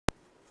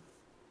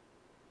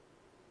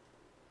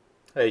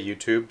Hey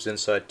YouTube's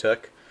Inside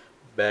Tech,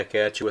 back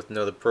at you with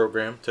another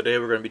program. Today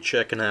we're going to be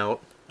checking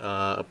out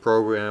a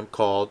program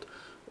called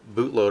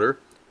Bootloader,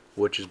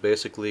 which is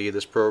basically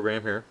this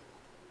program here.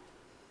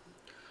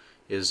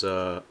 Is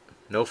no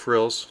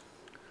frills,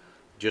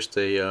 just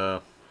a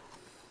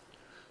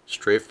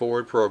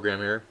straightforward program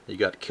here. You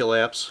got kill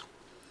apps,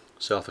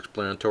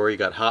 self-explanatory. You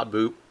got hot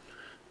boot,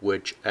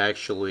 which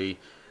actually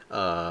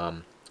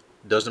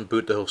doesn't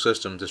boot the whole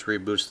system, just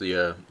reboots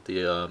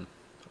the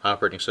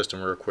operating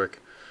system real quick.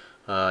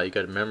 You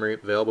got memory,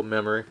 available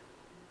memory.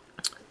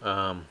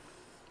 You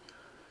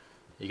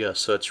got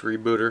such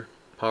rebooter,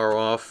 power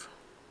off.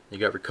 You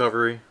got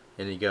recovery,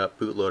 and you got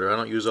bootloader. I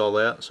don't use all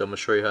that, so I'm gonna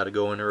show you how to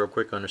go in there real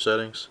quick under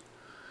settings.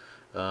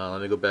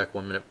 Let me go back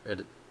 1 minute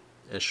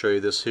and show you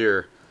this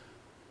here.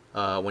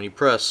 When you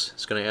press,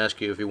 it's going to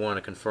ask you if you want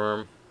to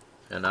confirm,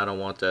 and I don't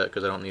want that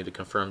because I don't need to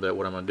confirm that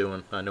what I'm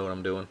doing. I know what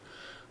I'm doing.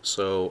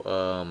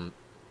 So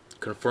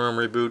confirm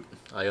reboot,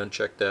 I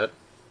uncheck that,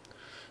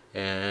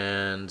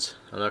 and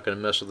I'm not going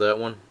to mess with that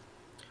one.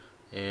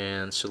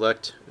 And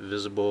select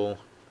visible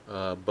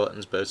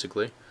buttons.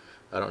 Basically,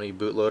 I don't need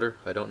bootloader,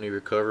 I don't need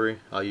recovery.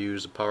 I'll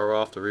use the power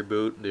off, the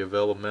reboot, the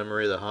available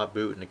memory, the hot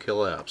boot, and the kill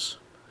apps.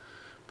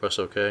 Press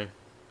OK. I'm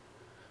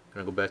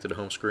going to go back to the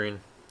home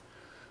screen.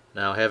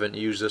 Now I haven't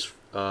used this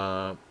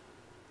for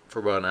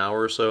about an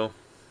hour or so.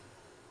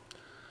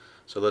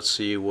 So let's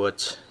see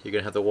what you're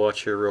going to have to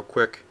watch here real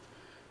quick.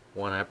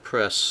 When I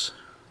press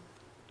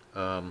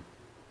kill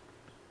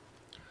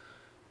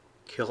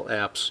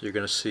apps, you're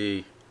going to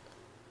see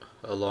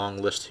a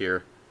long list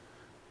here,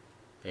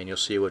 and you'll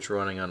see what's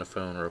running on the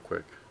phone real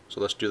quick. So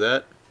let's do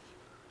that.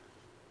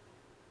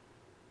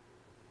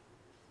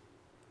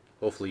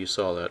 Hopefully you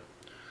saw that.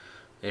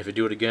 And if you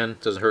do it again,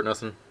 it doesn't hurt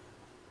nothing.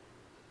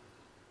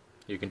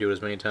 You can do it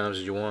as many times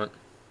as you want.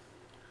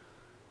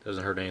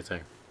 Doesn't hurt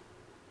anything.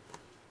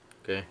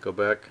 Okay, go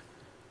back.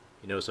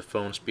 You notice the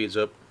phone speeds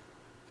up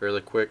fairly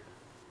quick.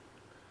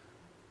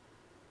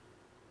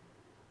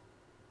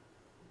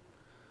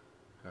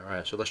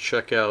 Alright, so let's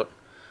check out.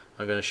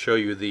 I'm going to show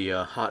you the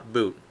hot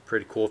boot.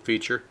 Pretty cool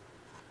feature.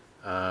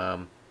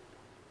 You're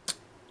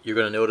going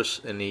to notice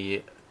in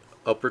the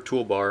upper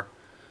toolbar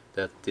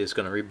that it's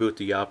going to reboot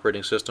the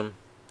operating system,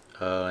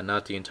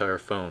 not the entire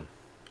phone.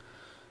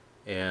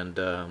 And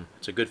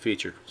it's a good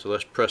feature. So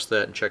let's press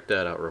that and check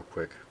that out real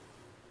quick.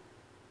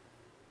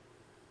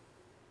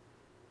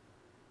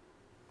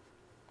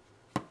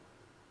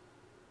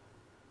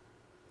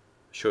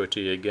 Show it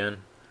to you again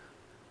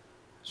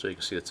so you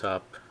can see the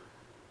top.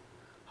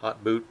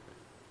 Hot boot.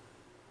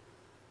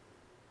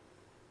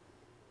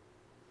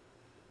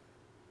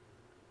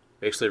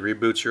 Basically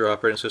reboots your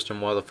operating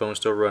system while the phone's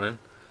still running.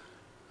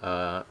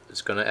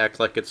 It's going to act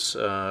like it's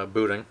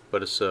booting,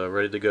 but it's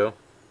ready to go.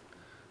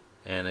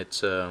 And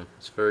it's a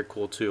very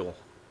cool tool.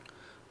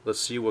 Let's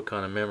see what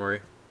kind of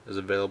memory is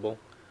available.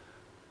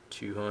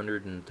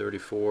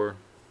 234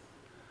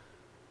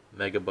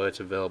 megabytes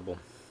available.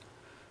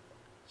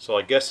 So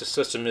I guess the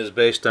system is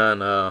based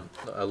on a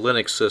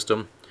Linux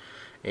system,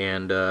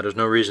 and there's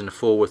no reason to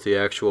fool with the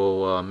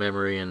actual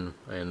memory and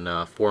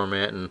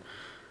format and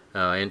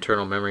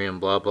internal memory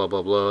and blah blah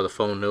blah blah. The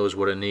phone knows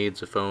what it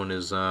needs. The phone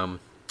is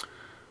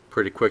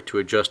pretty quick to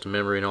adjust the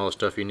memory and all the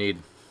stuff you need.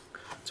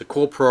 It's a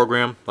cool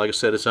program. Like I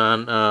said, it's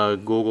on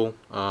Google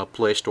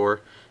Play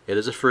Store. It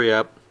is a free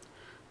app.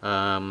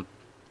 I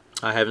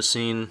haven't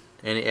seen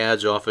any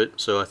ads off it,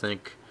 so I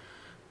think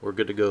we're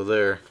good to go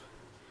there.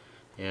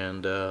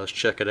 And let's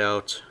check it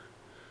out.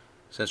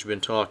 Since we've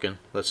been talking,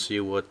 let's see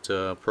what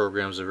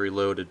programs have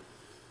reloaded.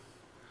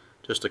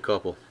 Just a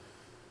couple.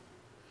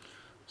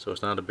 So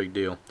it's not a big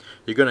deal.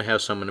 You're going to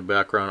have some in the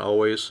background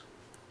always,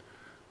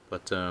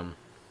 but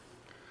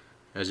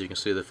as you can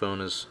see, the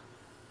phone is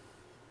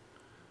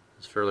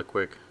fairly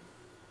quick.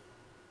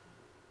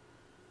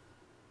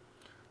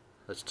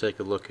 Let's take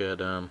a look at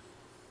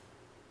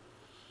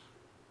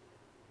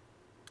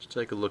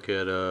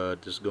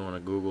just going to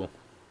Google.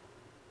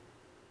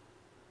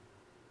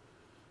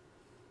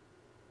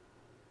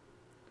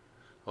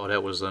 Oh,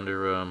 that was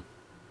under a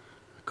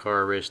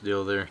car race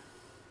deal there. I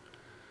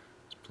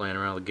was playing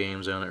around with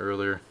games on it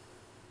earlier.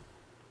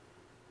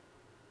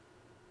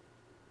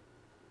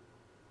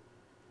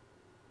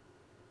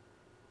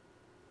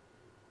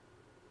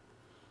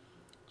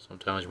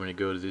 Sometimes when you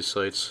go to these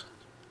sites,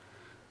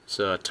 it's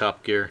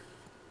Top Gear,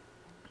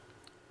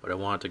 but I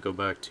want to go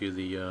back to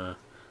the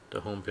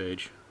home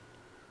page.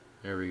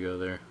 There we go.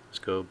 There. Let's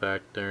go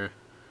back there.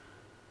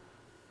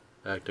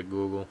 Back to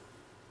Google.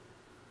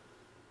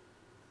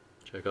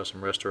 Check out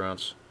some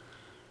restaurants.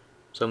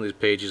 Some of these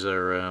pages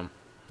are.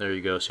 There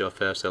you go. See how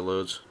fast that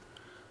loads.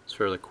 It's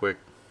fairly quick.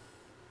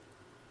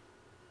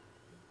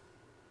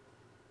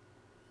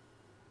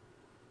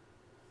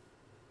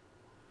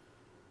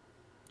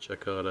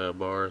 Check out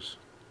bars.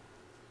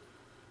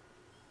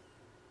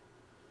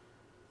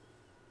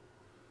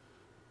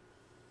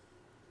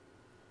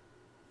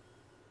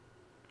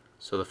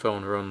 So the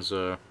phone runs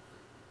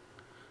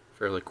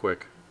fairly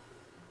quick.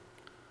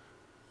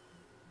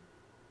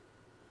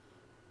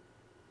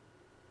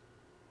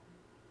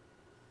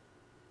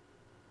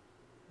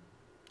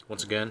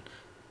 Once again,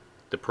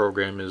 the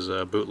program is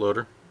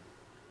Bootloader,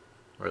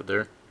 right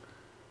there.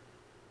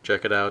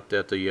 Check it out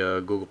at the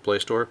Google Play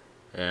Store,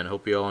 and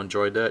hope you all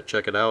enjoyed that.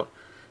 Check it out.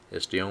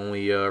 It's the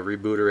only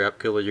rebooter app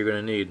killer you're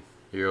going to need.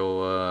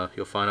 You'll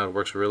find out it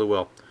works really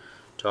well.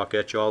 Talk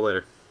at you all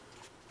later.